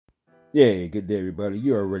Yeah, good day, everybody.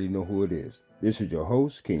 You already know who it is. This is your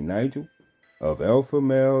host, King Nigel of Alpha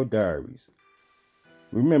Male Diaries.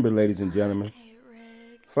 Remember, ladies and gentlemen,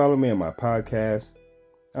 follow me on my podcast.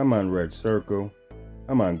 I'm on Red Circle.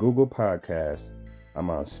 I'm on Google Podcasts. I'm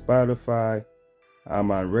on Spotify.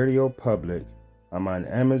 I'm on Radio Public. I'm on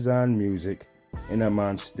Amazon Music. And I'm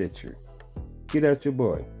on Stitcher. Get out your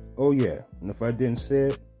boy. Oh, yeah. And if I didn't say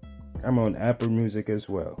it, I'm on Apple Music as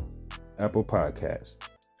well. Apple Podcasts.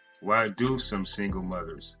 Why do some single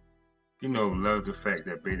mothers, love the fact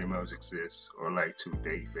that beta males exist or like to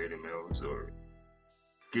date beta males or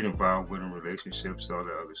get involved with in relationships, all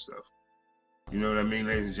that other stuff? You know what I mean,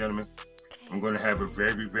 ladies and gentlemen? I'm going to have a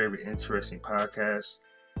very, very interesting podcast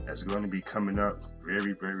that's going to be coming up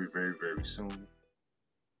very, very, very, very soon.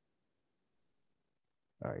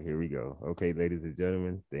 All right, here we go. Okay, ladies and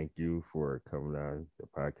gentlemen, thank you for coming on the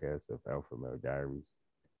podcast of Alpha Male Diaries.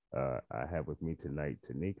 I have with me tonight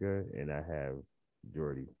Tanika and I have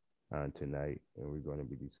Jordy on tonight, and we're going to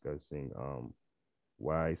be discussing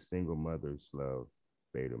why single mothers love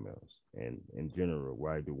beta males, and in general,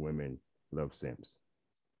 why do women love simps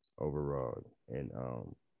overall, and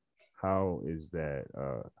how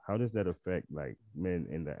does that affect like men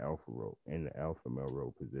in the alpha male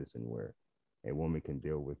role position where a woman can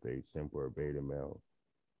deal with a simp or a beta male,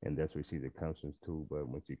 and that's where she's accustomed to. But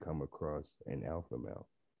once you come across an alpha male,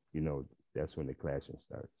 you know that's when the clashing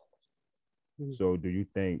starts. Mm. So, do you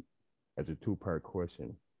think, as a two-part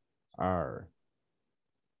question, are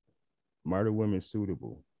martyr women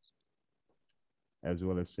suitable, as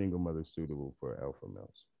well as single mothers suitable for alpha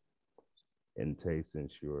males? And Tay,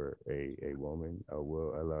 since you're a woman, I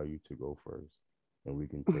will allow you to go first, and we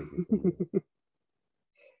can take it from there.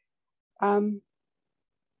 um,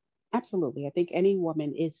 Absolutely. I think any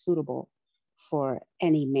woman is suitable for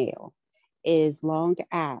any male as long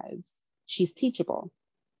as she's teachable.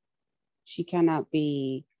 She cannot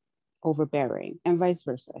be overbearing, and vice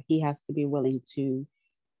versa. He has to be willing to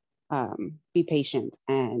be patient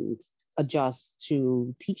and adjust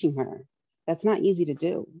to teaching her. That's not easy to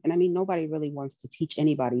do. And I mean, nobody really wants to teach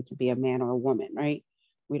anybody to be a man or a woman, right?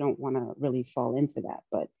 We don't want to really fall into that.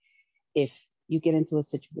 But if you get into a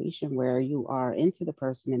situation where you are into the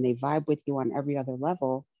person and they vibe with you on every other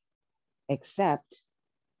level, except,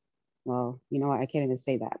 well, I can't even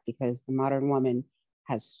say that because the modern woman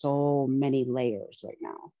has so many layers right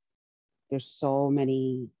now. There's so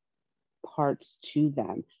many parts to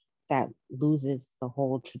them that loses the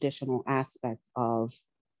whole traditional aspect of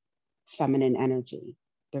feminine energy.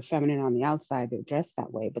 They're feminine on the outside, they're dressed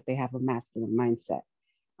that way, but they have a masculine mindset.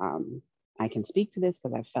 Um, I can speak to this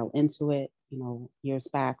because I fell into it, years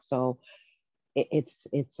back. So it, it's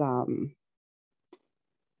it's um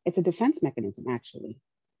it's a defense mechanism actually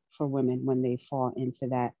for women when they fall into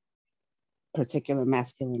that particular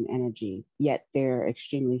masculine energy, yet they're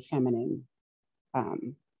extremely feminine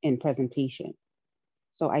in presentation.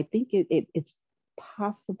 So I think it's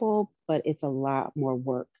possible, but it's a lot more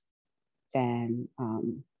work than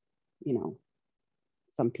you know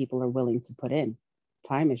some people are willing to put in.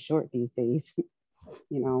 Time is short these days.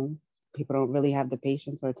 you know, People don't really have the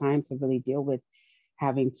patience or time to really deal with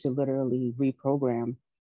having to literally reprogram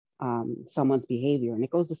someone's behavior. And it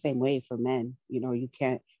goes the same way for men. You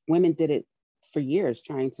can't. Women did it for years,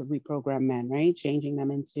 trying to reprogram men, right? Changing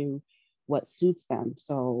them into what suits them.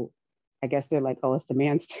 So I guess they're like, oh, it's the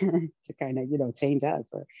man's turn to kind of, change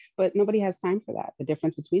us. But nobody has time for that. The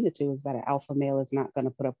difference between the two is that an alpha male is not going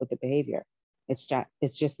to put up with the behavior. It's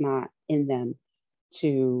just not in them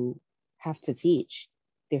to have to teach.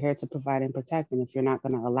 They're here to provide and protect. And if you're not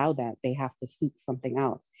going to allow that, they have to seek something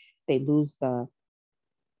else. They lose the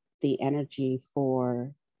energy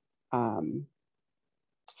um,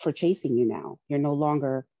 for chasing you now. You're no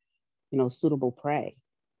longer, suitable prey,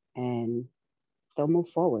 and they'll move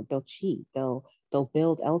forward. They'll cheat. They'll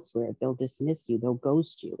build elsewhere. They'll dismiss you. They'll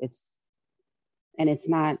ghost you. It's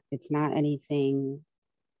not anything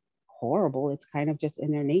horrible. It's kind of just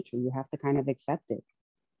in their nature. You have to kind of accept it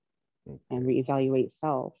and Okay, reevaluate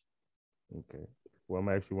self. okay. Well, I'm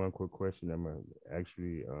gonna ask you one quick question. I'm gonna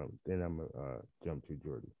actually, then I'm gonna jump to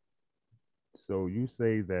Jordy. So you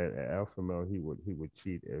say that an alpha male he would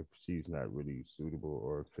cheat if she's not really suitable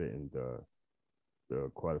or fitting the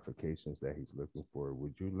qualifications that he's looking for.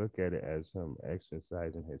 Would you look at it as him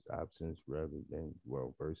exercising his options rather than,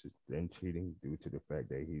 well, versus then cheating due to the fact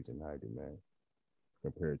that he's in high demand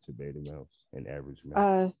compared to beta males and average men?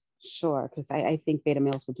 Uh, sure, because I think beta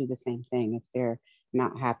males will do the same thing if they're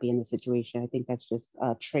not happy in the situation. I think that's just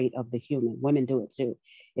a trait of the human. Women do it too.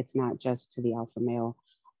 It's not just to the alpha male.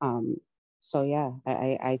 Um, so yeah,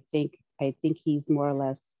 I think he's more or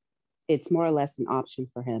less. It's more or less an option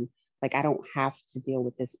for him Like, I don't have to deal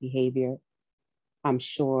with this behavior. I'm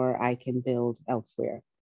sure I can build elsewhere.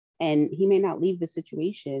 And he may not leave the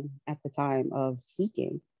situation at the time of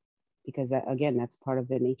seeking, because again, that's part of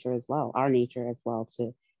the nature as well, our nature as well,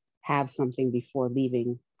 to have something before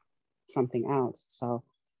leaving something else. So,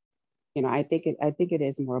 I think it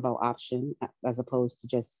is more about option as opposed to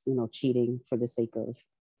just, cheating for the sake of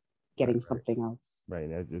Right, getting right. something else. Right,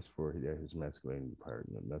 and that's just for his masculinity part,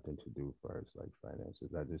 nothing to do for his like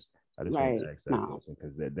finances. I just wanted to Right. ask that No. question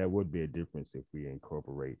because that would be a difference if we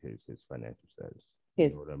incorporate his financial status. You know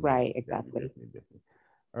His what I mean? right, That'd be exactly. definitely different.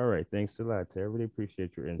 All right, thanks a lot, Terry. I really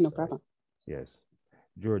appreciate your No insight. problem. Yes,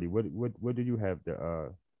 Jordy, what do you have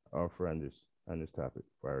to offer on this topic,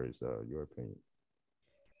 as far as your opinion?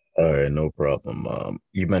 All right, no problem.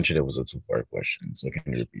 You mentioned it was a two-part question, so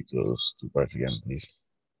can you repeat those two parts again, please?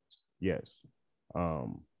 Yes.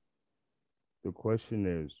 Um, the question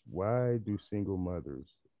is, why do single mothers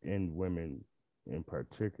and women in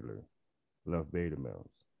particular love beta males?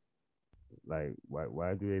 Like,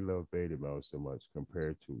 why do they love beta males so much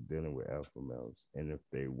compared to dealing with alpha males? And if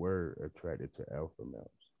they were attracted to alpha males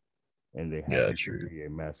and they Yeah, happen to true. be a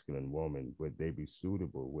masculine woman, would they be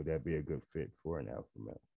suitable? Would that be a good fit for an alpha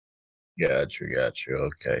male? Got you.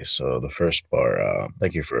 Okay, so the first part,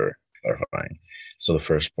 thank you for clarifying. So the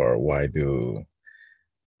first part, why do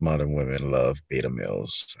modern women love beta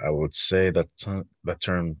males? I would say that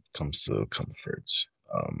term comes to comfort. It's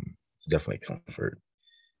definitely comfort.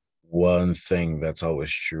 One thing that's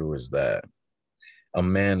always true is that a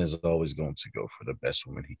man is always going to go for the best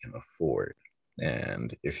woman he can afford.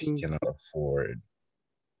 And if he Mm, cannot afford,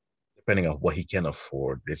 depending on what he can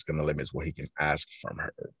afford, it's going to limit what he can ask from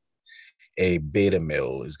her. A beta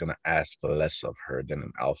male is going to ask less of her than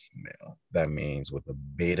an alpha male. That means with a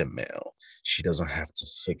beta male, she doesn't have to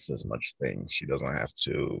fix as much things. She doesn't have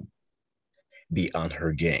to be on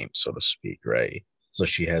her game, so to speak, right? So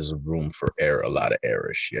she has room for error, a lot of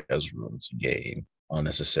error. She has room to gain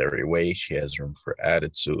unnecessary weight. She has room for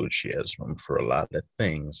attitude. She has room for a lot of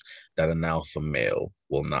things that an alpha male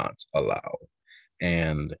will not allow.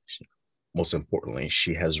 And most importantly,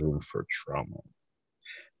 she has room for trauma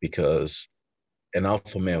because an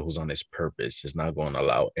alpha male who's on his purpose is not going to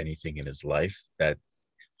allow anything in his life that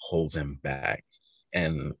holds him back.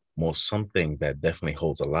 And most something that definitely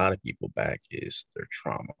holds a lot of people back is their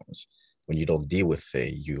traumas. When you don't deal with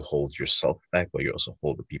it, you hold yourself back, but you also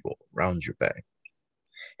hold the people around you back.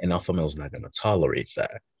 An alpha male is not going to tolerate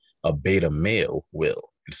that. A beta male will.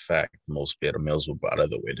 In fact, most beta males will go out of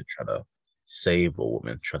the way to try to save a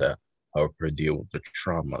woman, try to help her deal with the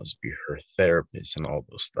traumas, be her therapist, and all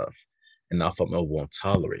those stuff. An alpha male won't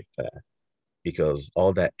tolerate that because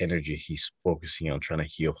all that energy he's focusing on trying to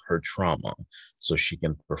heal her trauma so she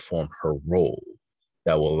can perform her role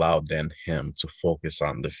that will allow then him to focus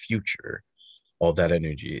on the future. All that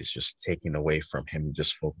energy is just taken away from him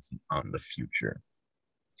just focusing on the future.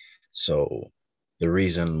 So the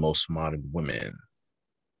reason most modern women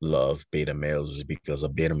love beta males is because a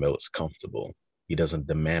beta male is comfortable. He doesn't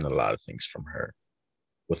demand a lot of things from her.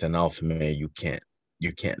 With an alpha male, you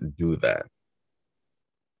can't do that.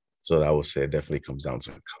 So I would say it definitely comes down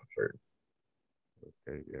to comfort.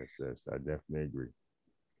 Okay, yes, yes, I definitely agree.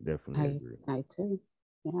 Definitely I agree. I too.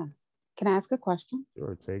 Yeah. Can I ask a question?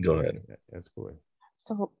 Sure, take it Go away. ahead. That's cool.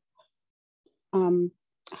 So, um,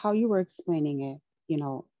 how you were explaining it,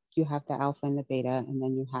 you have the alpha and the beta, and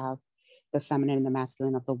then you have the feminine and the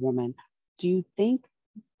masculine of the woman. Do you think,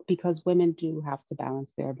 because women do have to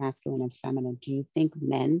balance their masculine and feminine, do you think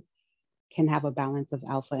men can have a balance of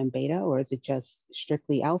alpha and beta, or is it just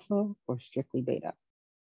strictly alpha or strictly beta?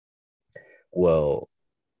 Well,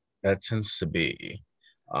 that tends to be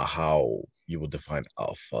how you would define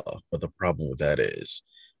alpha. But the problem with that is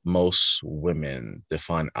most women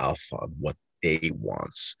define alpha on what they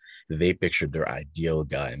want. They picture their ideal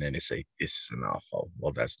guy and then they say, this is an alpha.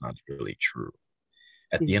 Well, that's not really true.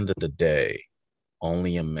 At the Mhm. end of the day,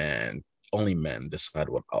 only a man, only men decide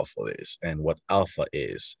what alpha is. And what alpha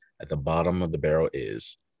is at the bottom of the barrel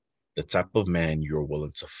is the type of man you're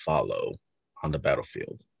willing to follow on the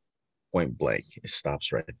battlefield. Point blank, it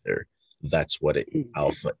stops right there. That's what Mhm.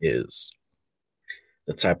 alpha is.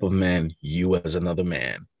 The type of man you, as another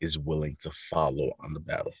man, is willing to follow on the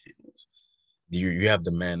battlefield. You have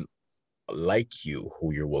the man like you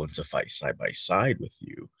who you're willing to fight side by side with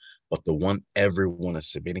you, but the one everyone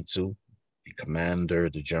is submitting to, the commander,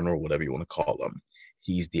 the general, whatever you want to call him,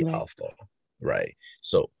 he's the Right. alpha, right?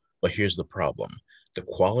 So, but here's the problem: the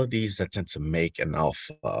qualities that tend to make an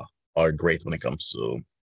alpha are great when it comes to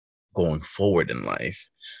going forward in life,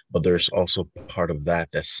 but there's also part of that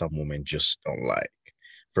that some women just don't like.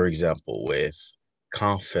 For example, with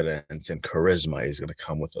confidence and charisma is going to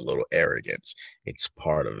come with a little arrogance. It's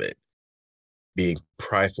part of it. Being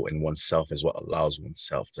prideful in oneself is what allows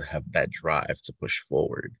oneself to have that drive to push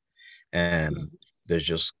forward. And Right. there's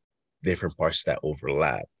just different parts that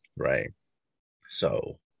overlap, right?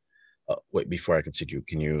 So, wait, before I continue,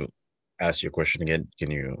 can you ask your question again?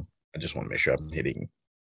 I just want to make sure I'm hitting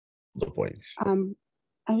the points. Um,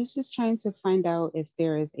 I was just trying to find out if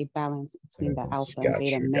there is a balance between the Yes, alpha and got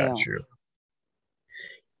beta you, got male. you.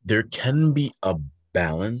 There can be a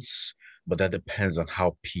balance, but that depends on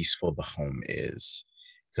how peaceful the home is.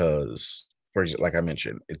 Because, for example, like I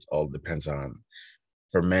mentioned, it all depends on,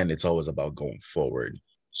 for men, it's always about going forward.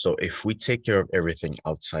 So if we take care of everything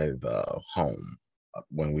outside the home,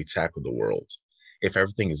 when we tackle the world, if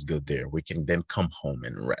everything is good there, we can then come home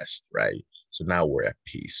and rest, right? So now we're at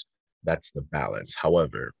peace. That's the balance.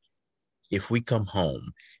 However, if we come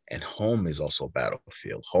home and home is also a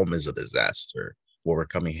battlefield, home is a disaster where we're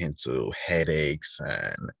coming into headaches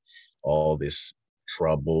and all this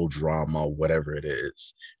trouble, drama, whatever it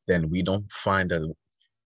is, then we don't find a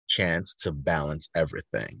chance to balance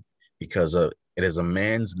everything because it is a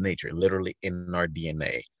man's nature, literally in our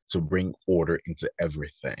DNA, to bring order into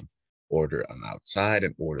everything, order on outside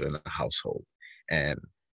and order in the household. And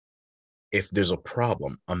if there's a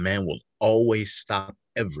problem, a man will always stop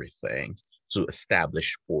everything to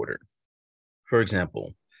establish order. For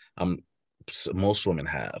example, um, most women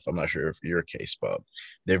have, I'm not sure if your case, but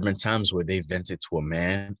there have been times where they vented to a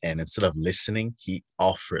man and instead of listening, he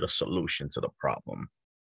offered a solution to the problem,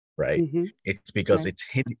 right? Mm-hmm. It's because Right.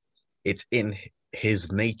 it's in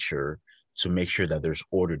his nature to make sure that there's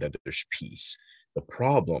order, that there's peace. The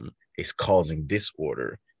problem is causing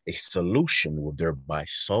disorder. A solution will thereby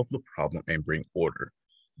solve the problem and bring order.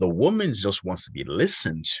 The woman just wants to be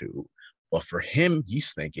listened to, but for him,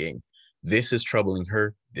 he's thinking, this is troubling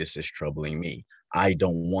her, this is troubling me. I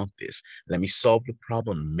don't want this. Let me solve the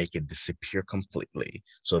problem, make it disappear completely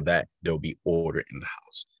so that there'll be order in the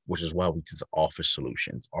house, which is why we tend to offer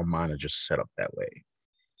solutions. Our mind are just set up that way.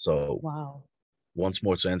 So, Wow. once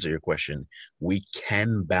more to answer your question, we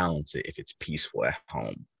can balance it if it's peaceful at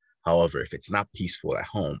home. However, if it's not peaceful at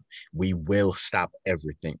home, we will stop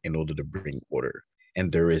everything in order to bring order.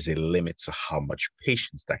 And there is a limit to how much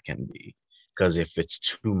patience that can be. Because if it's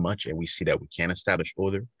too much and we see that we can't establish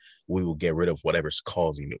order, we will get rid of whatever's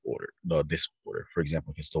causing the order, the disorder. For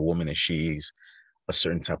example, if it's the woman and she's a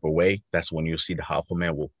certain type of way, that's when you'll see the alpha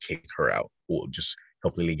man will kick her out, will just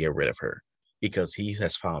completely get rid of her because he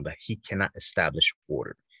has found that he cannot establish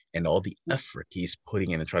order. And all the effort he's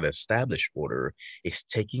putting in to try to establish order is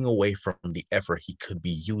taking away from the effort he could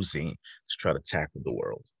be using to try to tackle the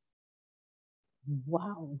world.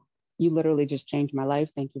 Wow. You literally just changed my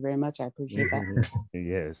life. Thank you very much. I appreciate that.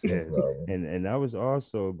 Yes, No yes. problem. And I was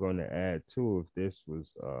also going to add too, if this was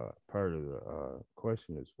part of the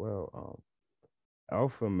question as well.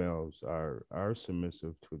 Alpha males are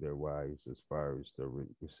submissive to their wives as far as the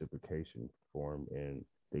reciprocation form and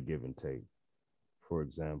the give and take. For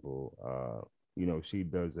example, she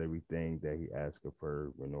does everything that he asks of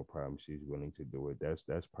her with no problem. She's willing to do it.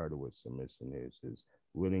 That's part of what submission is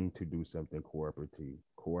willing to do something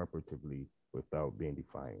cooperatively without being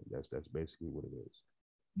defiant. That's basically what it is.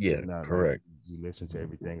 It's Yeah, not like correct. you listen to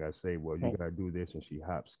everything I say. Well, you Right. gotta do this, and she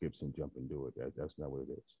hops, skips, and jump and do it. That's not what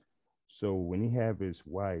it is. So when he have his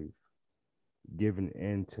wife giving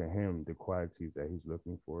in to him the qualities that he's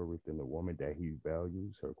looking for within the woman that he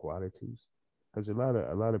values her qualities, because a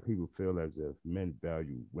lot of people feel as if men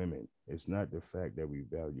value women. It's not the fact that we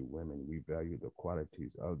value women; we value the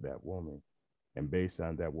qualities of that woman, and based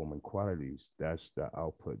on that woman qualities, that's the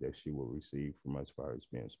output that she will receive from us, as far as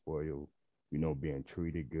being spoiled, being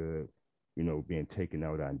treated good, being taken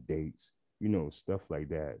out on dates, stuff like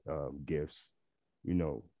that, gifts,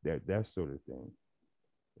 that sort of thing.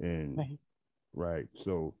 And Right. right,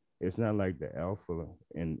 so it's not like the alpha,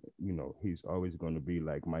 and he's always going to be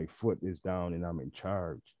like, my foot is down and I'm in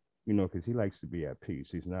charge, because he likes to be at peace.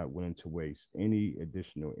 He's not willing to waste any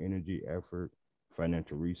additional energy, effort,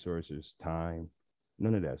 financial resources, time,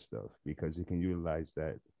 none of that stuff, because he can utilize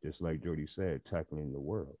that, just like Jody said, tackling the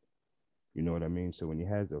world. You know what I mean? So when he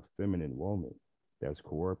has a feminine woman that's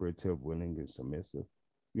cooperative, willing, and submissive,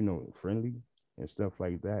 friendly and stuff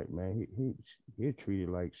like that, man, he'll treat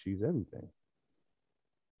her like she's everything.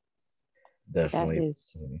 That Definitely.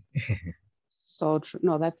 is so true.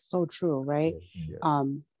 No, that's so true, right? Yes, yes.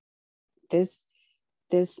 Um, this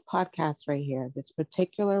this podcast right here, this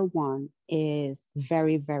particular one is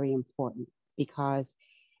very, very important because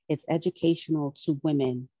it's educational to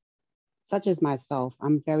women such as myself,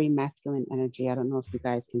 I'm very masculine energy. I don't know if you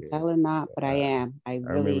guys can Yeah. tell or not, but I I, am. I I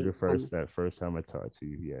remember really, that first time I talked to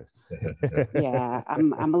you. Yes. yeah,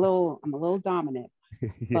 I'm a little dominant.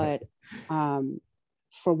 Yeah. But um,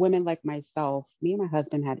 for women like myself, me and my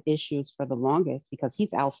husband had issues for the longest because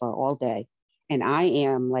he's alpha all day, and I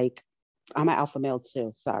am like, I'm an alpha male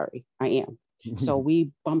too. Sorry, I am. So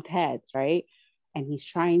we bumped heads, right? And he's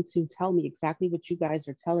trying to tell me exactly what you guys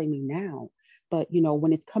are telling me now. But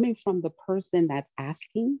when it's coming from the person that's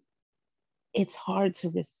asking, it's hard to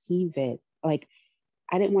receive it. Like,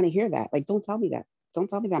 I didn't want to hear that. Like, don't tell me that. Don't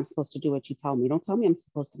tell me that I'm supposed to do what you tell me. Don't tell me I'm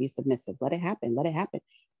supposed to be submissive. Let it happen. Let it happen.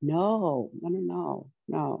 No, no, no, no,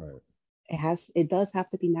 no. Right. It does have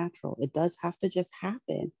to be natural. It does have to just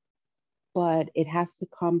happen, but it has to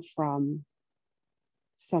come from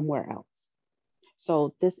somewhere else.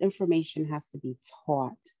 So this information has to be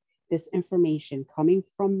taught. This information coming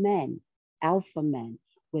from men, alpha men,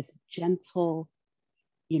 with gentle,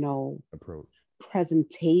 you know, Approach.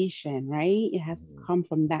 presentation, right? It has to Mhm. come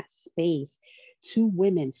from that space to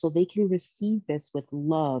women so they can receive this with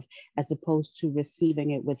love as opposed to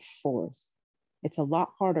receiving it with force. It's a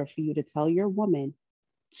lot harder for you to tell your woman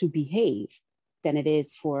to behave than it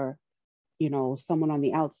is for, someone on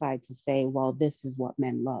the outside to say, well, this is what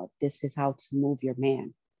men love. This is how to move your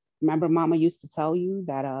man. Remember, mama used to tell you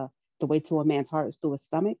that the way to a man's heart is through his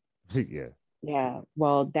stomach? Yeah. Yeah.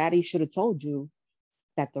 Well, daddy should have told you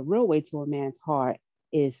that the real way to a man's heart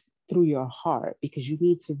is through your heart because you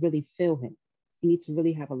need to really feel him. You need to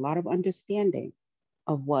really have a lot of understanding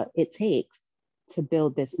of what it takes to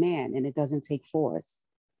build this man. And it doesn't take force.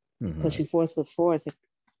 Mhm. Pushing force with force,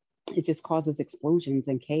 it just causes explosions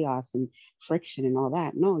and chaos and friction and all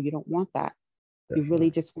that. No, you don't want that. You really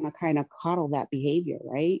Definitely. just want to kind of coddle that behavior,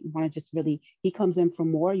 right? You want to just really, he comes in for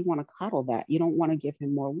more, you want to coddle that. You don't want to give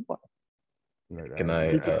him more war. Right. I Can I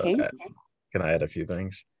He agree. just came. can I add a few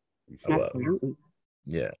things You sure about can. Absolutely.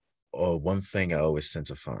 yeah. One thing I always tend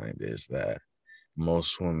to find is that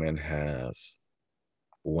most women have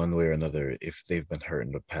one way or another, if they've been hurt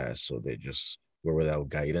in the past, so they just were without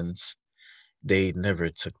guidance, they never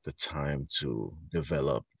took the time to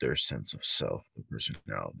develop their sense of self, their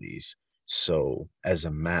personalities. So, as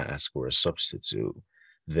a mask or a substitute,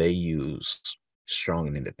 they use strong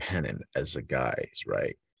and independent as a guise,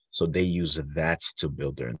 right? So, they use that to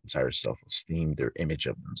build their entire self esteem, their image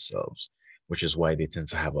of themselves, which is why they tend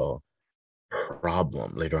to have a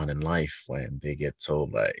problem later on in life when they get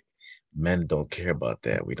told, like, men don't care about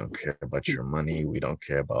that. We don't care about your money. We don't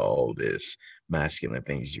care about all this masculine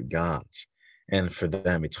things you got. And for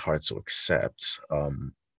them, it's hard to accept.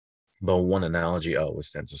 But one analogy I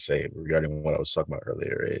always tend to say regarding what I was talking about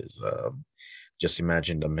earlier is just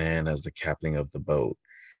imagine the man as the captain of the boat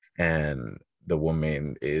and the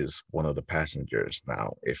woman is one of the passengers.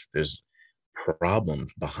 Now, if there's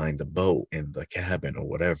problems behind the boat in the cabin or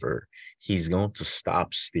whatever, he's going to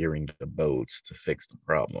stop steering the boats to fix the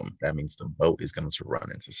problem. That means the boat is going to run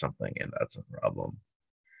into something, and that's a problem.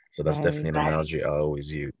 So that's Right. definitely an analogy I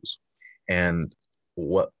always use. And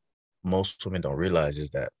what most women don't realize is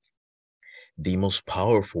that the most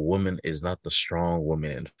powerful woman is not the strong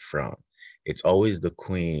woman in front. It's always the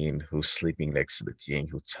queen who's sleeping next to the king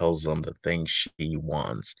who tells them the things she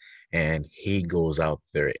wants, and he goes out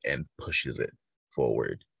there and pushes it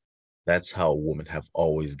forward. That's how women have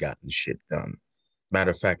always gotten shit done.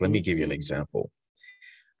 Matter of fact, let me give you an Mhm. example.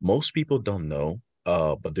 Most people don't know,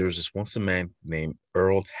 but there was this once a man named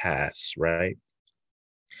Earl Haas, right?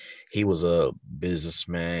 He was a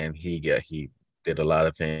businessman. He did a lot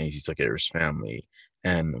of things. He took care of his family.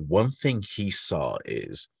 And one thing he saw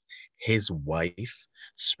is his wife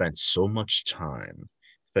spent so much time,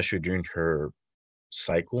 especially during her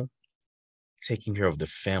cycle, taking care of the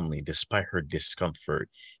family despite her discomfort.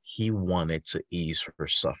 He wanted to ease her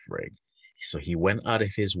suffering. So he went out of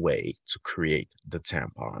his way to create the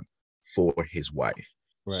tampon for his wife.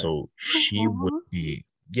 Right. So she would Aw. be,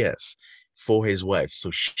 yes, for his wife. So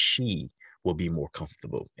she will be more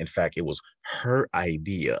comfortable. In fact, it was her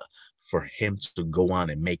idea for him to go on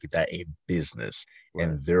and make that a business Right.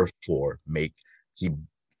 and therefore he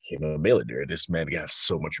became a millionaire. This man got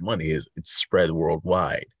so much money, it's spread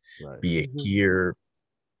worldwide, Right. be it Mhm. here,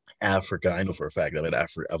 Africa. I know for a fact I'm in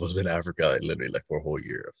Africa. I was in Africa like, literally like for a whole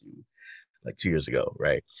year, like 2 years ago,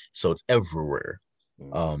 right? So it's everywhere.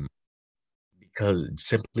 Hmm. Um,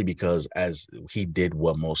 because as he did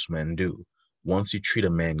what most men do. Once you treat a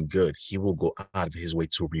man good, he will go out of his way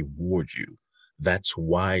to reward you. That's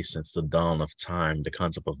why, since the dawn of time, the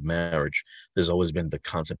concept of marriage, there's always been the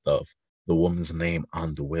concept of the woman's name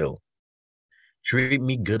on the will. Treat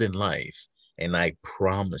me good in life, and I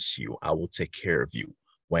promise you, I will take care of you.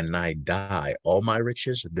 When I die, all my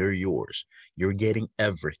riches, they're yours. You're getting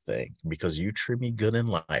everything because you treat me good in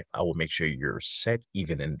life. I will make sure you're set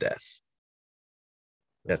even in death.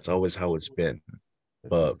 That's That's it. always how it's been.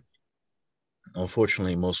 That's But it.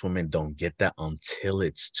 unfortunately, most women don't get that until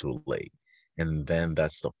it's too late. And then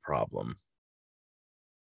that's the problem.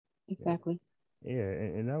 Yeah. Exactly. Yeah,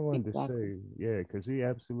 and I wanted to Exactly. say, yeah, because he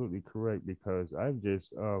absolutely correct because I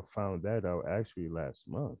just found that out actually last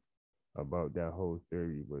month about that whole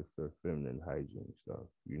theory with the feminine hygiene stuff,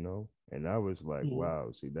 you know? And I was like, Yeah.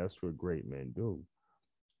 wow, see, that's what great men do.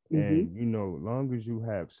 Mm-hmm. And, long as you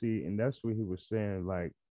have, see, and that's what he was saying,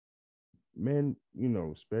 like men,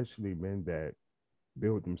 especially men that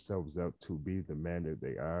build themselves up to be the man that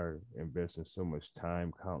they are, investing so much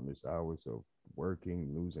time, countless hours of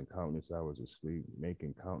working, losing countless hours of sleep,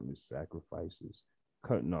 making countless sacrifices,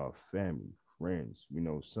 cutting off family, friends,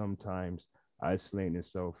 sometimes isolating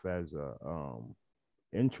yourself as a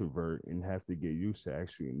introvert and have to get used to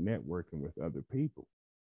actually networking with other people.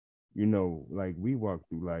 Like we walk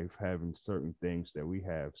through life having certain things that we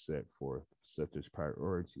have set forth, such as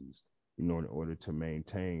priorities, in order to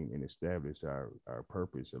maintain and establish our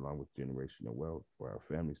purpose along with generational wealth for our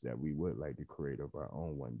families that we would like to create of our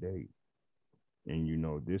own one day. And,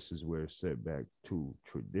 this is where set back to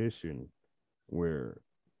tradition, where,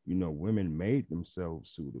 women made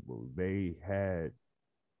themselves suitable. They had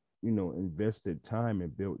invested time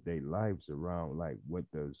and built their lives around like what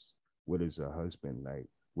is a husband like?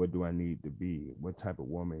 What do I need to be? What type of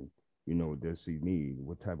woman, does he need?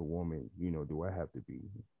 What type of woman, do I have to be?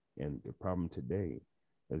 And the problem today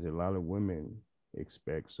is a lot of women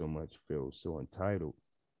expect so much, feel so entitled,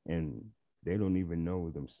 and they don't even know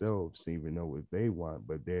themselves, to even know what they want,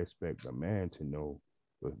 but they expect a man to know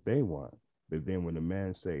what they want. But then when the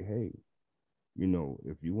man say, hey,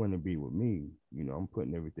 if you want to be with me, I'm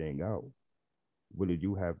putting everything out. What do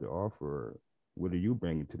you have to offer? What are you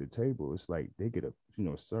bringing to the table? It's like they get up,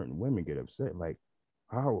 certain women get upset, like,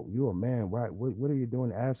 how you a man? Why? What are you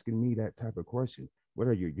doing asking me that type of question? What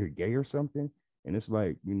are you? You're gay or something? And it's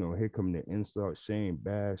like, here come the insult, shame,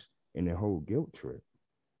 bash, and the whole guilt trip.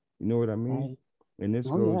 You know what I mean? Right. And this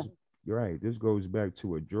Oh yeah. goes, you're right. This goes back to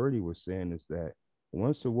what Jordy was saying is that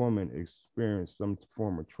once a woman experienced some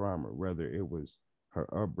form of trauma, whether it was her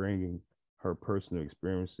upbringing, her personal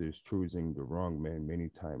experiences, choosing the wrong man many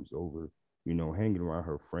times over, hanging around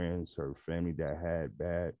her friends, her family that had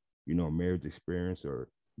bad, marriage experience or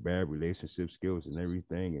bad relationship skills and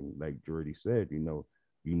everything. And like Jordy said,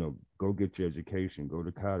 go get your education, go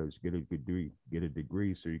to college, get a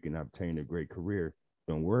degree so you can obtain a great career.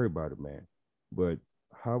 Don't worry about it, man. But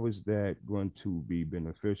how is that going to be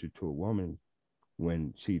beneficial to a woman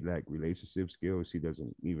when she lack relationship skills? She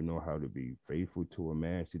doesn't even know how to be faithful to a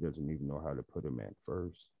man. She doesn't even know how to put a man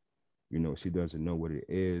first. She doesn't know what it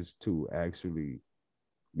is to actually,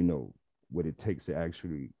 you know, what it takes to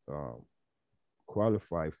actually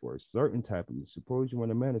qualify for a certain type of. Suppose you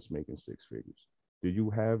want a man that's making six figures. Do you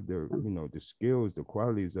have the, Mm. the skills, the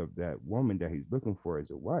qualities of that woman that he's looking for as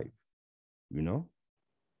a wife? You know,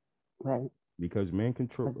 Right. because men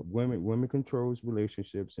control 'Cause- women controls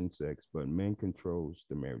relationships and sex, but men controls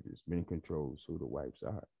the marriages. Men controls who the wives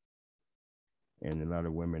are, and a lot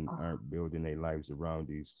of women oh, aren't building their lives around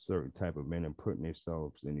these certain type of men and putting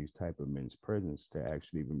themselves in these type of men's presence to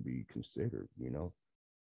actually even be considered.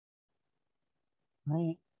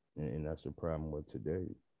 right. And that's the problem with today.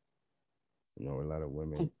 A lot of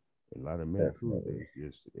women, And, a lot of men too. Definitely. They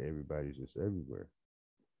just everybody's just everywhere.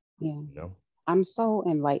 yeah. You know. I'm so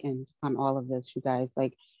enlightened on all of this, you guys.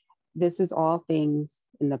 Like this is all things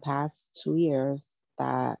in the past 2 years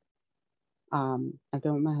that I've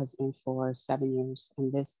been with my husband for 7 years,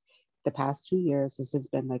 and the past 2 years, this has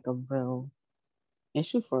been like a real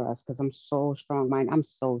issue for us because I'm so strong minded. I'm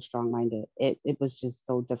so strong minded. It was just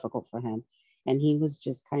so difficult for him, and he was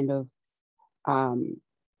just kind of um,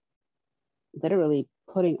 literally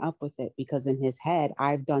putting up with it because in his head,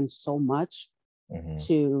 I've done so much Hmm.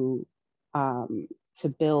 to um, to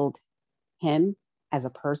build him as a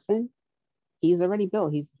person. He's already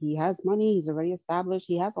built. He has money. He's already established.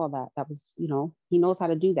 He has all that. That was, he knows how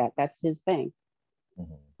to do that. That's his thing.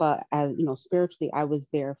 Hmm. But as spiritually, I was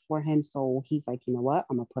there for him. So he's like, you know what?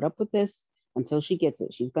 I'm gonna put up with this until she gets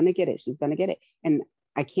it. She's gonna get it. She's gonna get it. And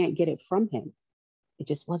I can't get it from him. It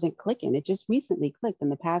just wasn't clicking. It just recently clicked in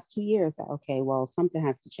the past 2 years that okay, well, something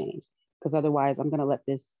has to change because otherwise, I'm gonna let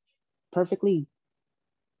this perfectly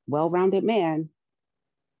well-rounded man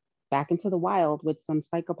back into the wild with some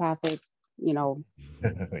psychopathic, you know,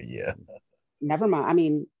 Yeah, never mind. I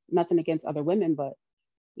mean, nothing against other women, but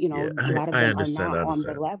yeah. a lot of I them are understand. not I on the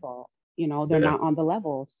understand. level. they're Yeah. not on the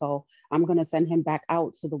level. So I'm going to send him back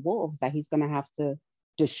out to the wolves that he's going to have to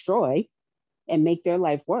destroy and make their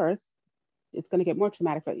life worse. It's going to get more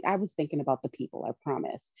traumatic. I was thinking about the people, I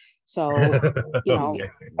promise. So, Okay.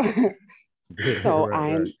 so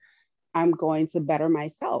Right. I'm going to better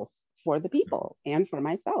myself for the people and for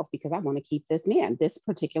myself because I want to keep this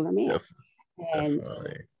particular man. And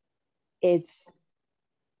Definitely. it's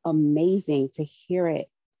amazing to hear it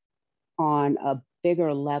on a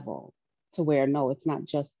bigger level to where no, it's not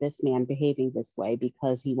just this man behaving this way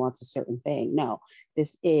because he wants a certain thing. No,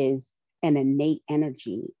 this is an innate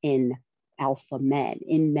energy in alpha men,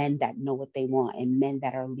 in men that know what they want, in men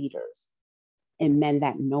that are leaders, in men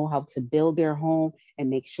that know how to build their home and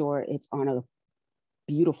make sure it's on a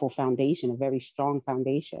beautiful foundation, a very strong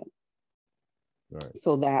foundation, Right.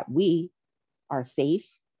 so that we are safe,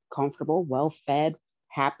 comfortable, well fed,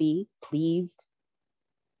 happy, pleased,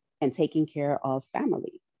 and taking care of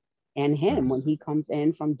family and him when he comes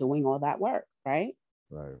in from doing all that work, right?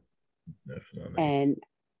 Right. Definitely. And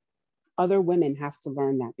other women have to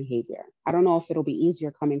learn that behavior. I don't know if it'll be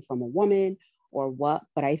easier coming from a woman or what,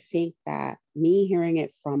 but I think that me hearing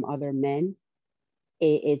it from other men,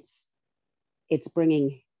 it's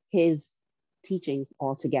bringing his teachings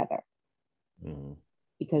all together Mm-hmm.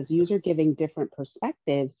 because you're giving different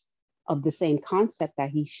perspectives of the same concept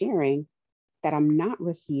that he's sharing that I'm not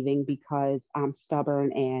receiving because I'm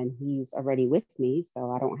stubborn and he's already with me,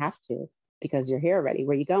 so I don't have to because you're here already.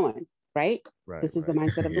 Where you going? Right? Right. This is the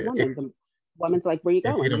Right. mindset of the Yeah. woman. The woman's like, where you If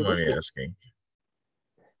you going? don't You're mind with me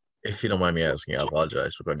me. asking, I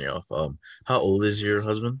apologize for cutting you off. How old is your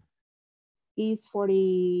husband? He's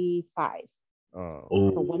 45, so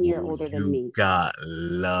Okay. 1 year Oh, older than you me. got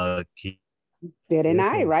lucky. Didn't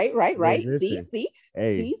I? Listen. Right, right, Hey, right. See, listen. see,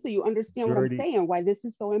 Hey, see. So you understand what I'm Jordy. saying, why this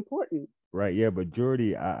is so important. Right. Yeah. But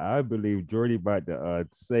Jordy, I believe Jordy about to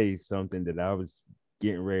say something that I was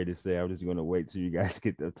getting ready to say. I was just gonna wait till you guys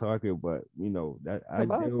get to talking. But that I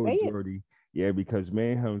Come on, deal say with it. Jordy. Yeah, because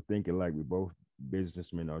me and him thinking like we both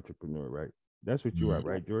businessmen, entrepreneur. Right. That's what you are, Mm.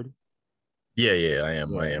 right, Jordy? Yeah, yeah, I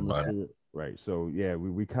am. Yeah, I am. I'm sure. Right. So yeah,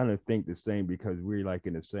 we kind of think the same because we're like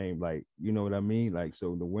in the same like you know what I mean. Like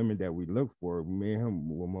so, the women that we look for, me and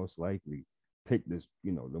him will most likely pick this.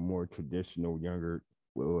 The more traditional, younger.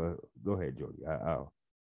 Well, go ahead, Jody. I'll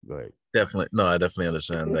go ahead. Definitely. No, I definitely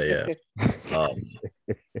understand that. Yeah.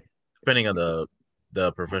 Depending on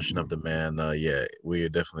the profession of the man, yeah, we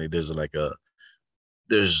definitely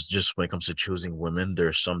there's just when it comes to choosing women,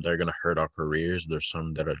 there's some that are gonna hurt our careers. There's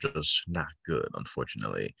some that are just not good,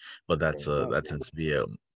 unfortunately. But Yeah. that tends to be a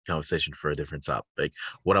conversation for a different topic.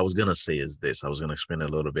 What I was gonna say is this. I was gonna explain it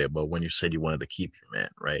a little bit, but when you said you wanted to keep your man,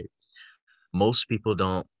 right? Most people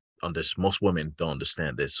don't most women don't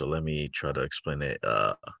understand this. So let me try to explain it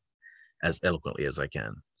as eloquently as I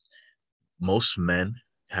can. Most men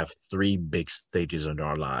have three big stages in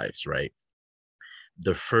our lives, right?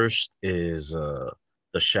 The first is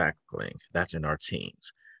the shackling. That's in our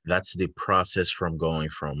teens. That's the process from going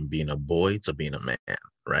from being a boy to being a man,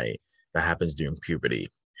 right? That happens during puberty.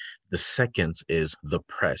 The second is the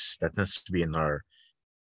press. That tends to be in our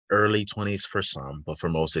early 20s for some, but for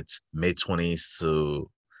most, it's mid 20s,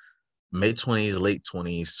 late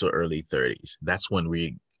 20s to early 30s. That's when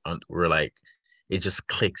we're like, it just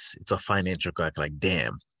clicks. It's a financial crack. Like,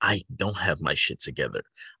 damn, I don't have my shit together.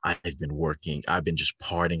 I've been working. I've been just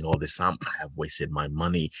partying all this time. I have wasted my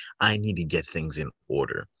money. I need to get things in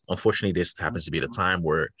order. Unfortunately, this happens to be the time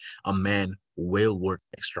where a man will work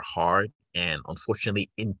extra hard and unfortunately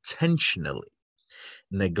intentionally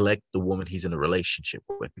neglect the woman he's in a relationship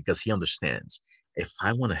with because he understands if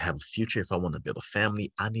I want to have a future, if I want to build a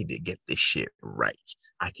family, I need to get this shit right.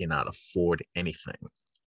 I cannot afford anything.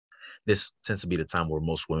 This tends to be the time where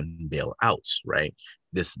most women bail out, right?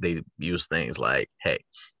 They use things like, hey,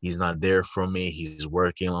 he's not there for me, he's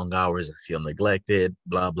working long hours, I feel neglected,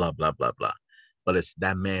 blah, blah, blah, blah, blah. But it's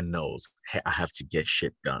that man knows, hey, I have to get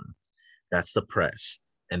shit done. That's the press.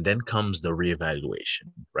 And then comes the reevaluation,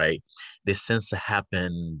 right? This tends to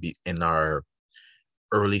happen in our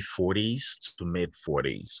early 40s to mid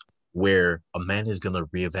 40s, where a man is going to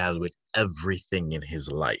reevaluate everything in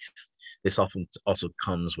his life. This often also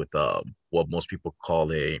comes with what most people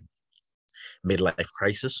call a midlife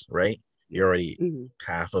crisis, right? You're already Mhm.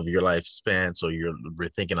 half of your lifespan, so you're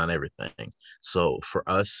rethinking on everything. So for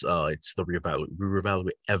us, it's the reevaluate. We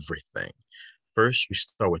reevaluate everything. First, we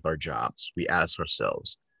start with our jobs. We ask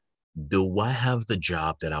ourselves, do I have the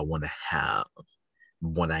job that I want to have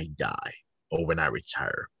when I die or when I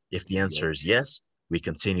retire? If the Yep. answer is yes, We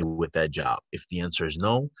continue with that job. If the answer is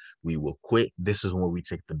no, we will quit. This is when we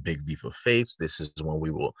take the big leap of faith. This is when we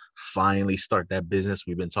will finally start that business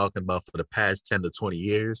we've been talking about for the past 10 to 20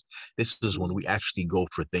 years. This is when we actually go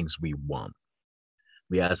for things we want.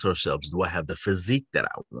 We ask ourselves, do I have the physique that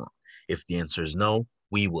I want? If the answer is no,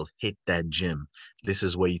 we will hit that gym. This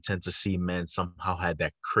is where you tend to see men somehow had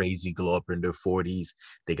that crazy glow up in their 40s.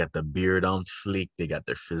 They got the beard on fleek. They got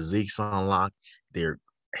their physiques on lock. They're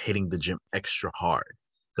hitting the gym extra hard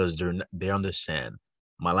because they understand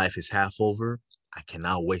my life is half over. I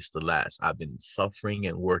cannot waste the last. I've been suffering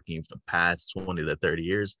and working for the past 20 to 30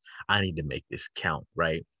 years. I need to make this count,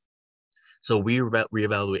 right? So we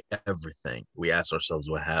reevaluate everything. We ask ourselves,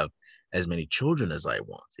 do I have as many children as I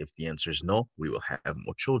want? If the answer is no, we will have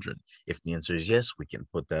more children. If the answer is yes, we can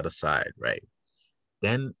put that aside, right?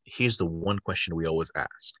 Then here's the one question we always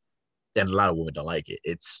ask, and a lot of women don't like it.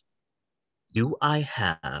 It's, do I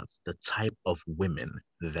have the type of women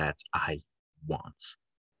that I want,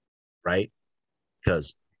 right?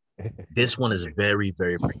 Because this one is very,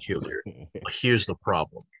 very peculiar. But here's the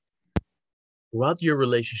problem. Throughout your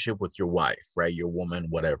relationship with your wife, right, your woman,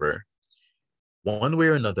 whatever, one way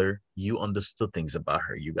or another, you understood things about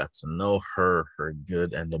her. You got to know her, her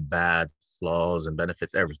good and the bad, flaws and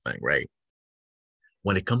benefits, everything, right?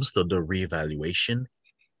 When it comes to the reevaluation,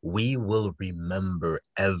 we will remember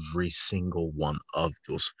every single one of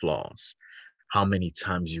those flaws. How many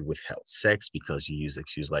times you withheld sex because you use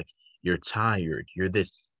excuse like you're tired, you're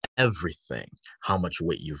this, everything, how much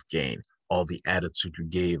weight you've gained, all the attitude you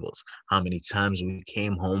gave us, how many times we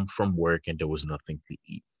came home from work and there was nothing to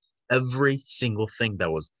eat. Every single thing that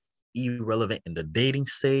was irrelevant in the dating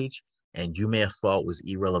stage and you may have thought was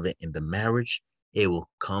irrelevant in the marriage, it will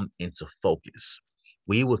come into focus.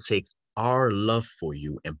 We will take our love for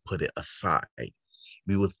you and put it aside.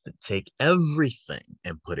 We will take everything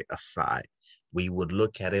and put it aside. We would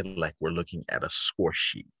look at it like we're looking at a score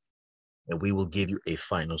sheet and we will give you a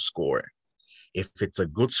final score. If it's a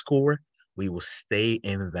good score, we will stay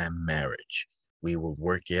in that marriage. We will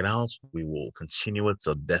work it out. We will continue it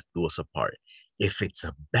till death do us apart. If it's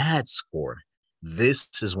a bad score, this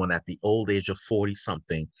is when at the old age of 40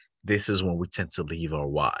 something, this is when we tend to leave our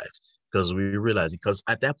wives because we realize, because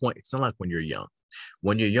at that point, it's not like when you're young.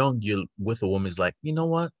 When you're young, you're with a woman is like, you know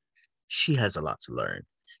what? She has a lot to learn.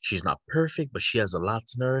 She's not perfect, but she has a lot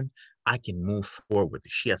to learn. I can move forward with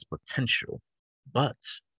it. She has potential. But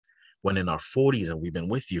when in our 40s and we've been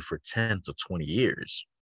with you for 10 to 20 years,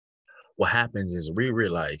 what happens is we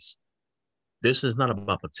realize this is not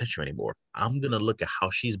about potential anymore. I'm going to look at how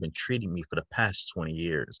she's been treating me for the past 20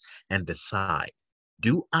 years and decide,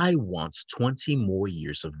 do I want 20 more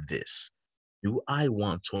years of this? Do I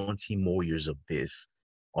want 20 more years of this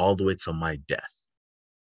all the way to my death?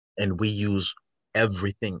 And we use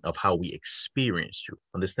everything of how we experienced you.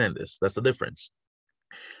 Understand this? That's the difference.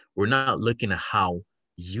 We're not looking at how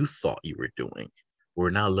you thought you were doing. We're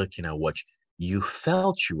not looking at what you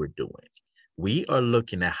felt you were doing. We are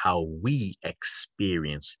looking at how we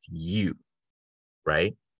experienced you,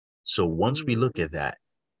 right? So once we look at that,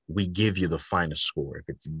 we give you the final score. If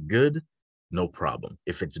it's good, no problem.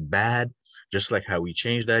 If it's bad, just like how we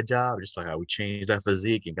changed that job, just like how we changed that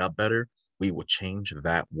physique and got better, we will change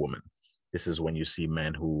that woman. This is when you see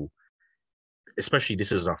men who, especially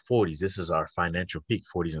this is our 40s, this is our financial peak,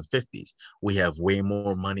 40s and 50s. We have way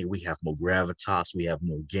more money, we have more gravitas, we have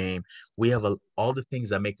more game, we have all the things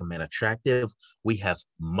that make a man attractive. We have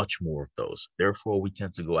much more of those. Therefore, we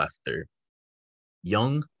tend to go after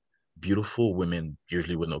young, beautiful women,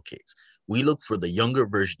 usually with no kids. We look for the younger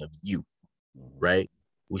version of you, right?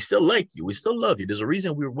 We still like you, we still love you. There's a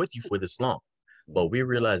reason we were with you for this long, but we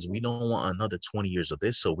realize we don't want another 20 years of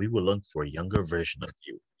this, so we will look for a younger version of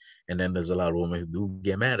you. And then there's a lot of women who do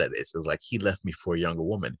get mad at this. It's like, he left me for a younger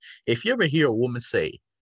woman. If you ever hear a woman say,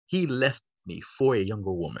 he left me for a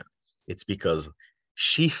younger woman, it's because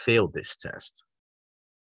she failed this test.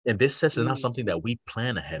 And this test is not something that we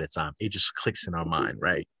plan ahead of time. It just clicks in our mind,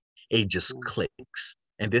 right? It just clicks.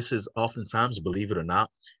 And this is oftentimes, believe it or not,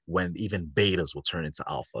 when even betas will turn into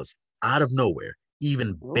alphas. Out of nowhere,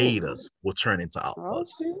 even betas will turn into alphas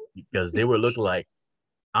because they were looking like,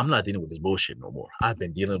 I'm not dealing with this bullshit no more. I've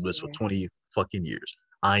been dealing with this for 20 fucking years.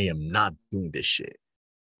 I am not doing this shit.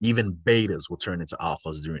 Even betas will turn into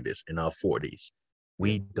alphas during this in our 40s.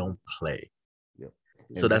 We don't play. Yep.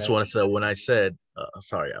 So that's what I said when I said,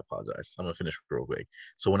 sorry, I apologize. I'm going to finish real quick.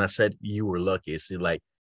 So when I said you were lucky, it's like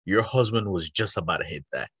your husband was just about to hit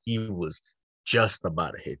that. He was just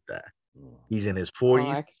about to hit that. He's in his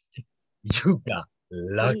 40s. You got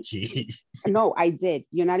lucky. No, I did.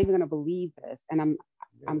 You're not even going to believe this. And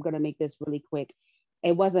I'm going to make this really quick.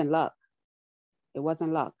 It wasn't luck. It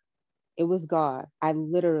wasn't luck. It was God. I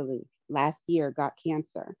literally last year got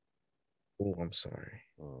cancer. Oh, I'm sorry.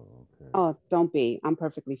 Oh, okay. Oh, don't be. I'm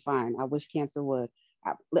perfectly fine. I wish cancer would.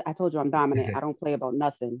 I, I told you I'm dominant. I don't play about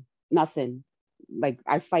nothing. Nothing. Like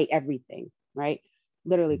I fight everything, right?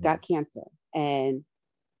 Literally Mhm. got cancer. And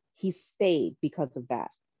he stayed because of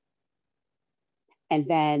that. And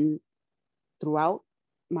then throughout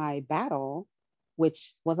my battle,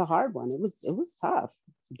 which was a hard one, it was tough.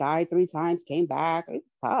 Died 3 times, came back. It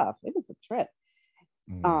was tough. It was a trip.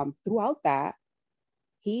 Mhm. Throughout that,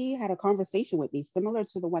 he had a conversation with me similar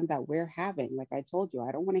to the one that we're having. Like I told you,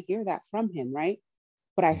 I don't want to hear that from him, right?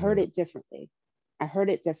 But I heard Mhm. it differently. I heard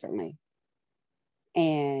it differently.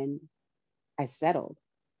 And I settled,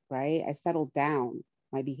 right? I settled down.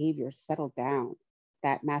 My behavior settled down.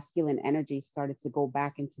 That masculine energy started to go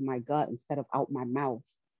back into my gut instead of out my mouth.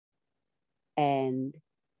 And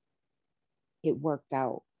it worked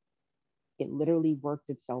out. It literally worked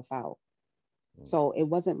itself out. Mm. So it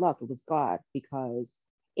wasn't luck, it was God. Because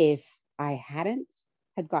if I hadn't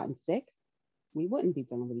had gotten sick, we wouldn't be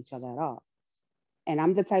dealing with each other at all. And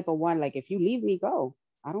I'm the type of one, like, if you leave me, go.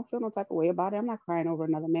 I don't feel no type of way about it. I'm not crying over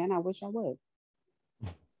another man. I wish I would.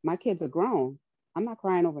 My kids are grown. I'm not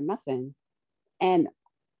crying over nothing. And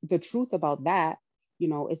the truth about that,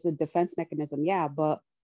 it's a defense mechanism, yeah, but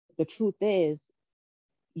the truth is,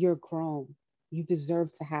 you're grown. You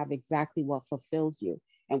deserve to have exactly what fulfills you.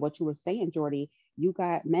 And what you were saying, Jordy,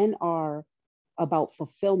 men are about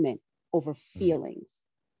fulfillment over Mhm. feelings,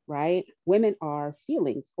 right? Women are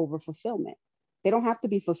feelings over fulfillment. They don't have to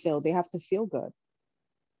be fulfilled, they have to feel good.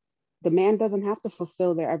 The man doesn't have to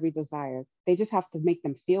fulfill their every desire, they just have to make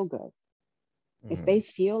them feel good. If they Mhm.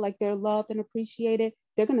 feel like they're loved and appreciated,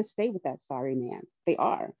 they're going to stay with that sorry man. They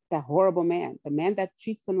are that horrible man, the man that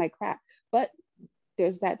treats them like crap. But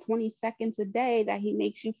there's that 20 seconds a day that he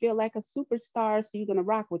makes you feel like a superstar. So you're going to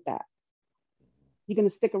rock with that. You're going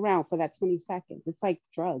to stick around for that 20 seconds. It's like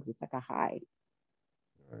drugs, it's like a high.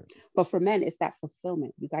 Right. But for men, it's that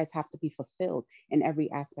fulfillment. You guys have to be fulfilled in every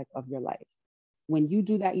aspect of your life. When you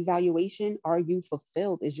do that evaluation, are you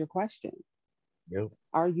fulfilled? Is your question. Yep.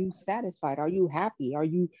 Are you satisfied? Are you happy? Are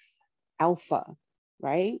you alpha?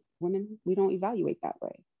 Right? Women, we don't evaluate that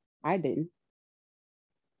way. I didn't.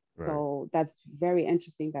 Right. So that's very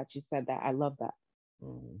interesting that you said that. I love that.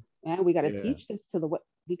 Mhm. Man, we got to Yeah. teach this to the,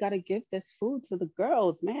 we got to give this food to the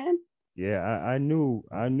girls, man. Yeah, I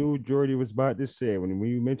knew Jordy was about to say it. When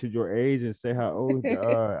you mentioned your age and say how old,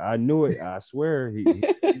 I knew it. I swear he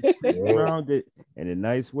slipped Yep. around it in a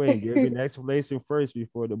nice way and gave you an explanation first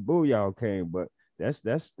before the booyah came. But that's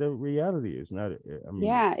the reality. It's not. I mean,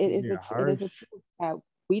 Yeah, it you is being it is harsh. a truth that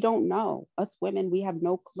we don't know. Us women, we have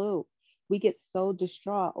no clue. We get so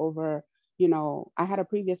distraught over, I had a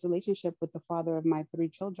previous relationship with the father of my 3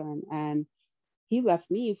 children, and he left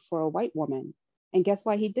me for a white woman. And guess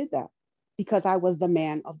why he did that? Because I was the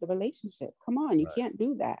man of the relationship. Come on, you Right. can't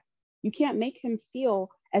do that. You can't make him feel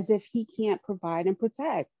as if he can't provide and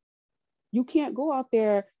protect. You can't go out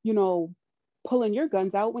there, pulling your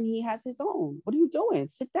guns out when he has his own. What are you doing?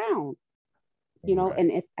 Sit down. Right.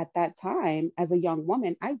 And at that time, as a young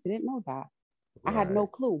woman, I didn't know that. I had no Right.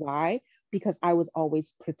 clue. Why? Because I was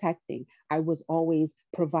always protecting, I was always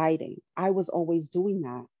providing, I was always doing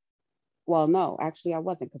that. Well, no, actually, I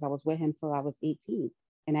wasn't, because I was with him till I was 18.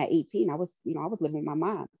 And at 18, I was living with my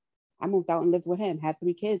mom. I moved out and lived with him, had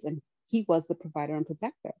 3 kids, and he was the provider and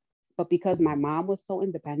protector. But because my Mhm. mom was so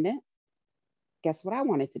independent, guess what I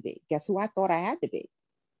wanted to be? Guess who I thought I had to be?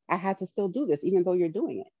 I had to still do this, even though you're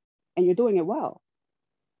doing it. And you're doing it well.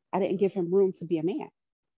 I didn't give him room to be a man.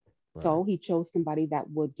 Right. So he chose somebody that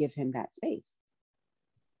would give him that space.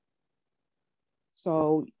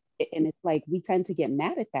 So, and it's like we tend to get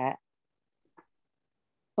mad at that.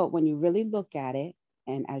 But when you really look at it,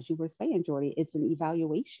 and as you were saying, Jordy, it's an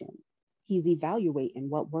evaluation. He's evaluating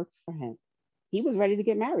what works for him. He was ready to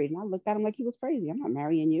get married, and I looked at him like he was crazy. I'm not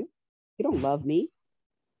marrying you. You don't love me.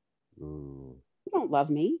 Ooh. You don't love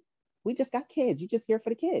me. We just got kids. You just here for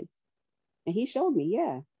the kids. And he showed me,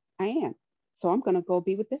 yeah, I am. So I'm gonna go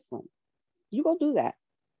be with this one. You go do that.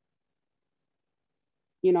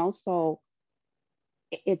 So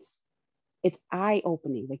it's eye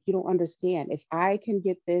opening. Like, you don't understand. If I can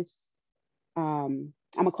get this, I'm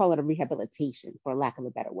gonna call it a rehabilitation for lack of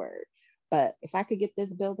a better word. But if I could get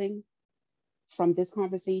this building from this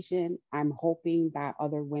conversation, I'm hoping that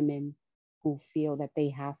other women who feel that they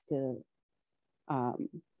have to, um,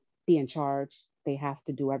 be in charge, they have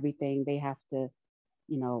to do everything, they have to,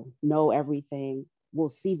 know everything, will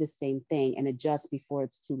see the same thing and adjust before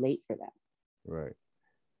it's too late for them. Right.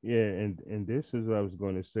 Yeah, and this is what I was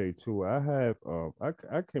going to say too. I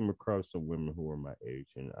came across some women who were my age,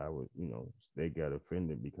 and I was, they got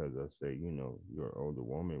offended because I say, you're an older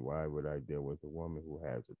woman. Why would I deal with a woman who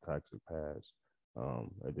has a toxic past,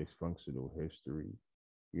 a dysfunctional history,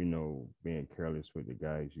 being careless with the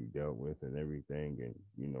guys you dealt with and everything, and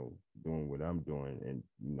doing what I'm doing,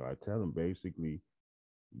 and I tell them basically,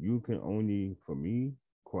 you can only, for me,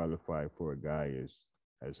 qualify for a guy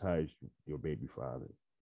as high as your baby father.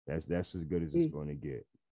 That's as good as it's Mm, going to get.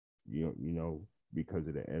 Because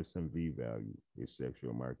of the SMV value, the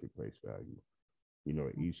sexual marketplace value.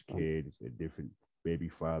 Each so, kid is a different baby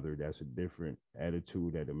father. That's a different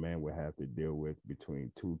attitude that a man would have to deal with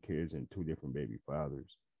between two kids and two different baby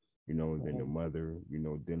fathers. And then the right. mother,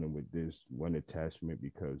 dealing with this one attachment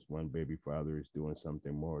because one baby father is doing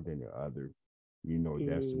something more than the other.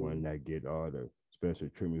 That's the one Mm, that get all the special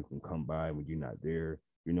treatment can come by when you're not there.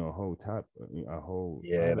 A whole top, a whole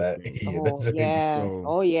Yeah, other that thing. the yeah, whole, that's a yeah. So,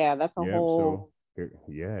 Oh, yeah. That's a yep. whole. So,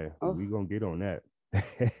 yeah, Oh, we gonna get on that.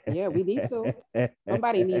 yeah. We need to.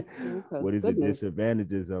 Somebody needs to, What because is the goodness,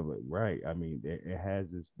 disadvantages of it? Right. I mean, it has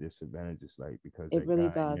its disadvantages, like because it that really guy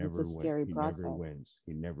does. It's a never went. scary He never process. wins.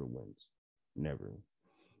 He never wins. Never.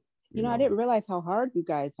 You I know. didn't realize how hard you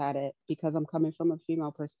guys had it because I'm coming from a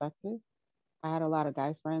female perspective. I had a lot of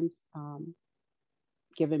guy friends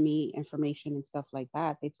giving me information and stuff like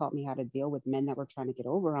that. They taught me how to deal with men that were trying to get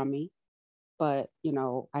over on me. But,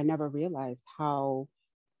 I never realized how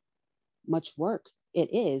much work it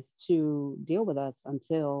is to deal with us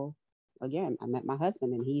until, again, I met my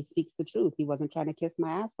husband and he speaks the truth. He wasn't trying to kiss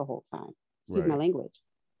my ass the whole time. Excuse my Right. language,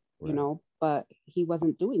 Right. but he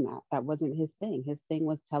wasn't doing that. That wasn't his thing. His thing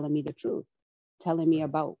was telling me the truth, telling me Right.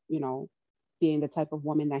 about, being the type of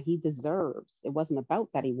woman that he deserves. It wasn't about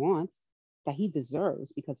that he wants, that he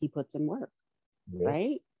deserves because he puts in work, yep,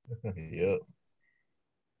 right? yep.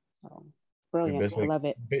 So We brilliant. I basically love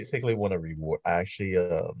it. basically want to reward. Actually,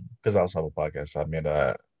 because I also have a podcast, so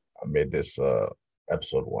I made this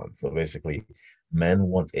episode one. So basically, men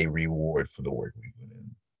want a reward for the work we put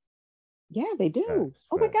in. Yeah, they do. Facts.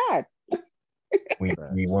 Oh my Facts. God. We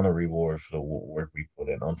Facts. want a reward for the work we put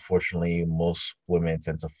in. Unfortunately, most women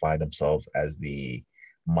tend to find themselves as the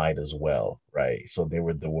might as well, right? So they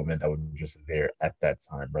were the women that were just there at that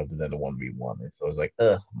time rather than the one we wanted. So it's like,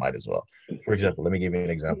 might as well. For example, let me give you an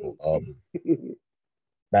example.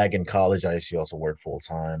 Back in college, I used to also work full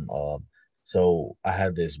time. So I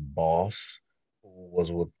had this boss who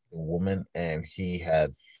was with a woman, and he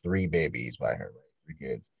had three babies by her, right? Three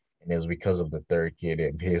kids, and it was because of the third kid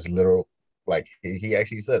and his literal, like he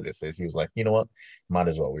actually said this. He was like, you know what, might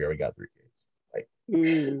as well. We already got three kids. Like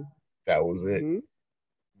Mm, that was it. hmm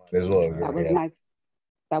Might as well. We That Wow. already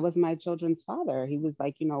was have. my children's father. He was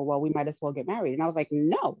like, well, we might as well get married. And I was like,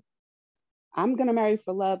 no, I'm gonna marry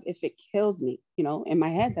for love if it kills me. In my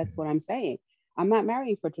head, that's what I'm saying. I'm not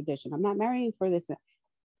marrying for tradition. I'm not marrying for this.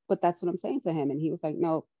 But that's what I'm saying to him. And he was like,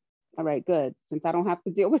 no, all right, good. Since I don't have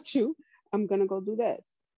to deal with you, I'm gonna go do this.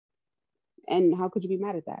 And how could you be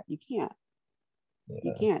mad at that? You can't.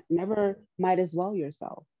 You Yeah, can't. Never might as well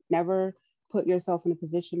yourself. Never put yourself in a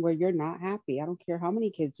position where you're not happy. I don't care how many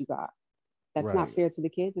kids you got. That's not Right. fair to the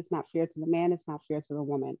kids. It's not fair to the man. It's not fair to the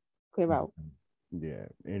woman. Clear out. Yeah.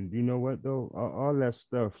 And you know what though? All that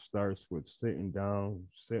stuff starts with sitting down,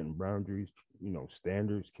 setting boundaries,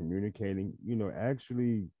 standards, communicating,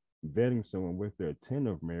 actually vetting someone with the intent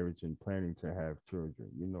of marriage and planning to have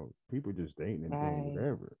children. People just dating and doing Right.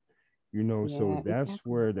 whatever. So Yeah, that's exactly.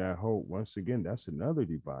 where that whole, once again, that's another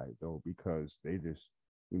divide though, because they just,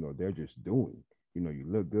 they're just doing. You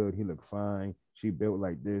look good, he look fine, she built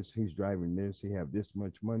like this, he's driving this, he have this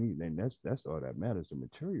much money, then that's all that matters, the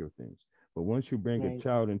material things. But once you bring a Right.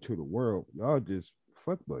 child into the world, y'all just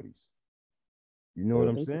fuck buddies. You know what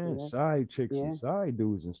I'm Basically, saying? yeah. Side chicks and Yeah. side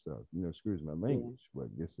dudes and stuff. Excuse my Yeah. language, but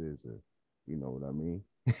this is a, you know what I mean,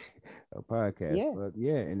 a podcast. Yeah. But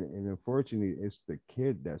yeah, and unfortunately, it's the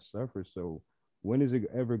kid that suffers. So when is it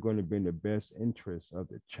ever going to be in the best interest of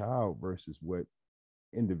the child versus what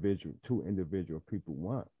two individual people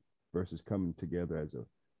want versus coming together as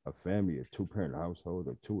a family, a two-parent household,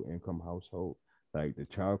 a two-income household? Like the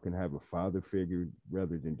child can have a father figure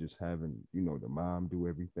rather than just having, the mom do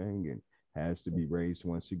everything, and has to be raised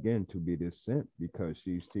once again to be this simp because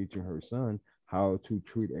she's teaching her son how to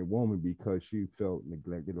treat a woman because she felt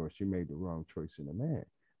neglected or she made the wrong choice in a man.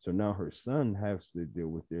 So now her son has to deal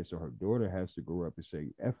with this, or her daughter has to grow up and say,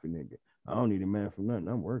 F a nigga, I don't need a man for nothing.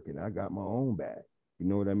 I'm working. I got my own bag. You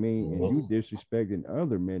know what I mean? And yep. you disrespecting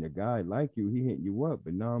other men, a guy like you, he hitting you up,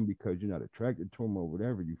 but now because you're not attracted to him or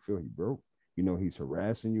whatever, you feel he broke. He's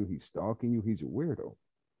harassing you, he's stalking you, he's a weirdo.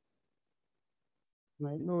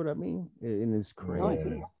 Right. You know what I mean? And it's Oh, I crazy.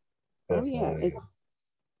 do. Yeah, Oh yeah, definitely.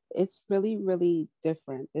 it's really really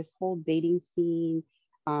different. This whole dating scene,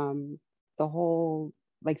 um, the whole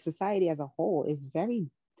like society as a whole is very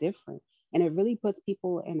different, and it really puts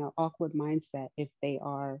people in an awkward mindset if they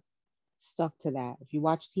are stuck to that. If you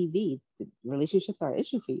watch TV, relationships are an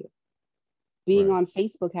issue for you. Being Right. on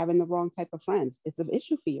Facebook, having the wrong type of friends, it's an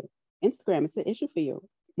issue for you. Instagram, it's an issue for you.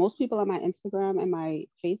 Most people on my Instagram and my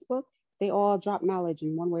Facebook, they all drop knowledge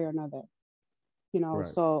in one way or another.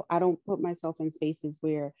 Right. So I don't put myself in spaces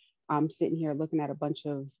where I'm sitting here looking at a bunch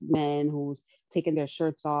of men who's taking their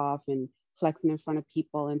shirts off and flexing in front of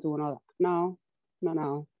people and doing all that. No, no,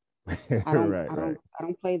 no. I don't Right. I Right. don't I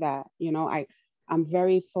don't play that. I'm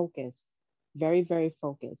very focused, very, very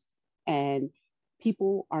focused. And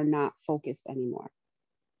people are not focused anymore.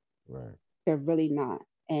 Right. They're really not.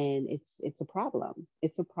 And it's a problem.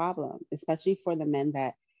 It's a problem, especially for the men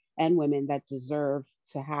that and women that deserve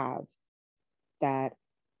to have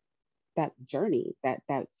that journey,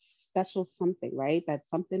 that special something, right? That's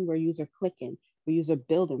something where you're clicking, where you're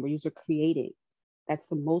building, where you're creating. That's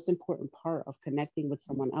the most important part of connecting with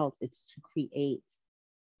someone else. It's to create.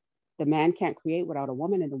 The man can't create without a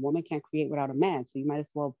woman, and the woman can't create without a man. So you might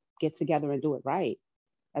as well get together and do it right,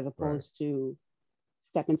 as Right. opposed to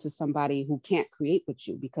step into somebody who can't create with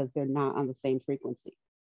you because they're not on the same frequency.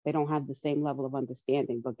 They don't have the same level of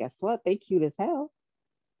understanding. But guess what? They cute as hell.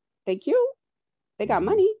 They cute. They got Hmm.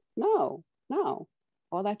 money. No, no.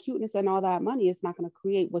 All that cuteness and all that money is not going to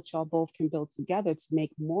create what y'all both can build together to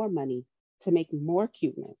make more money, to make more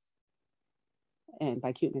cuteness. And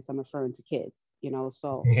by cuteness, I'm referring to kids.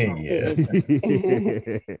 So Yeah, it,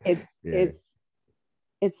 it's Yeah. it's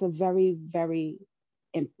it's a very very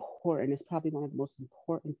important. It's probably one of the most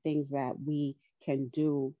important things that we can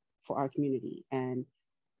do for our community, and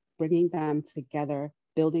bringing them together,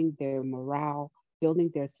 building their morale,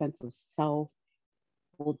 building their sense of self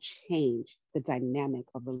will change the dynamic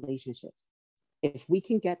of relationships. If we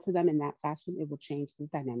can get to them in that fashion, it will change the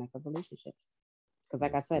dynamic of relationships. Because,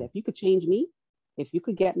 like Yes, I said, sir. if you could change me, if you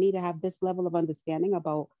could get me to have this level of understanding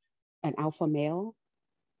about an alpha male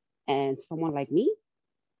and someone like me,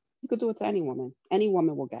 you could do it to any woman. Any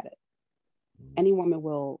woman will get it. Mhm. Any woman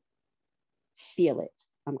will feel it,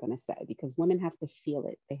 I'm going to say, because women have to feel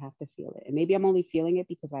it. They have to feel it. And maybe I'm only feeling it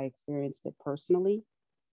because I experienced it personally,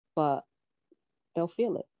 but they'll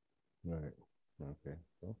feel it. Right. Okay.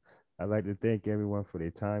 So I'd like to thank everyone for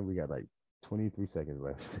their time. We got like 23 seconds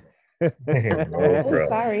left. no Oh, problem.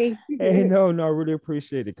 sorry. Hey, no, I really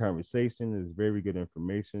appreciate the conversation. It's very good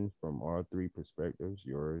information from all three perspectives,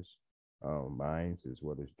 yours, mine's, as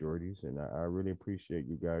well as Jordy's. And I really appreciate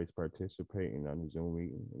you guys participating on the Zoom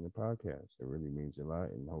meeting and the podcast. It really means a lot.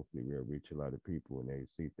 And hopefully we'll reach a lot of people and they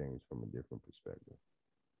see things from a different perspective,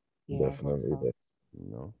 Yeah, I hope Definitely. so. you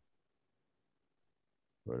know?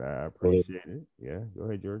 But I Well, appreciate it. Yeah. Go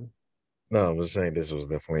ahead, Jordan. no, I was saying this was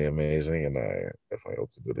definitely amazing, and I definitely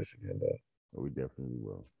hope to do this again. Though. We definitely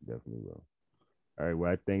will. Definitely will. All right.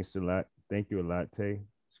 Well, thanks a lot. Thank you a lot, Tay.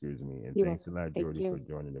 Excuse me. And You're thanks a welcome. lot, Thank Jordy, for you.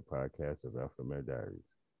 joining the podcast of Alpha Male Diaries.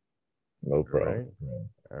 No All right. problem.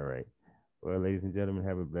 All right. Well, ladies and gentlemen,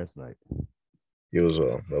 have a blessed night. You as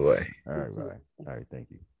well. Bye bye. All You right. too. Bye. All right.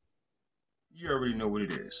 Thank you. You already know what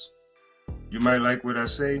it is. You might like what I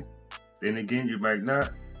say, then again, you might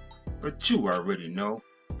not, but you already know.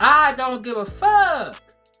 I don't give a fuck.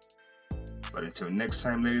 But until next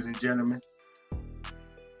time, ladies and gentlemen,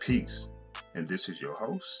 peace. And this is your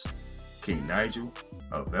host, King Nigel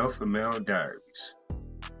of Alpha Male Diaries.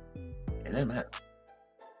 And I'm out.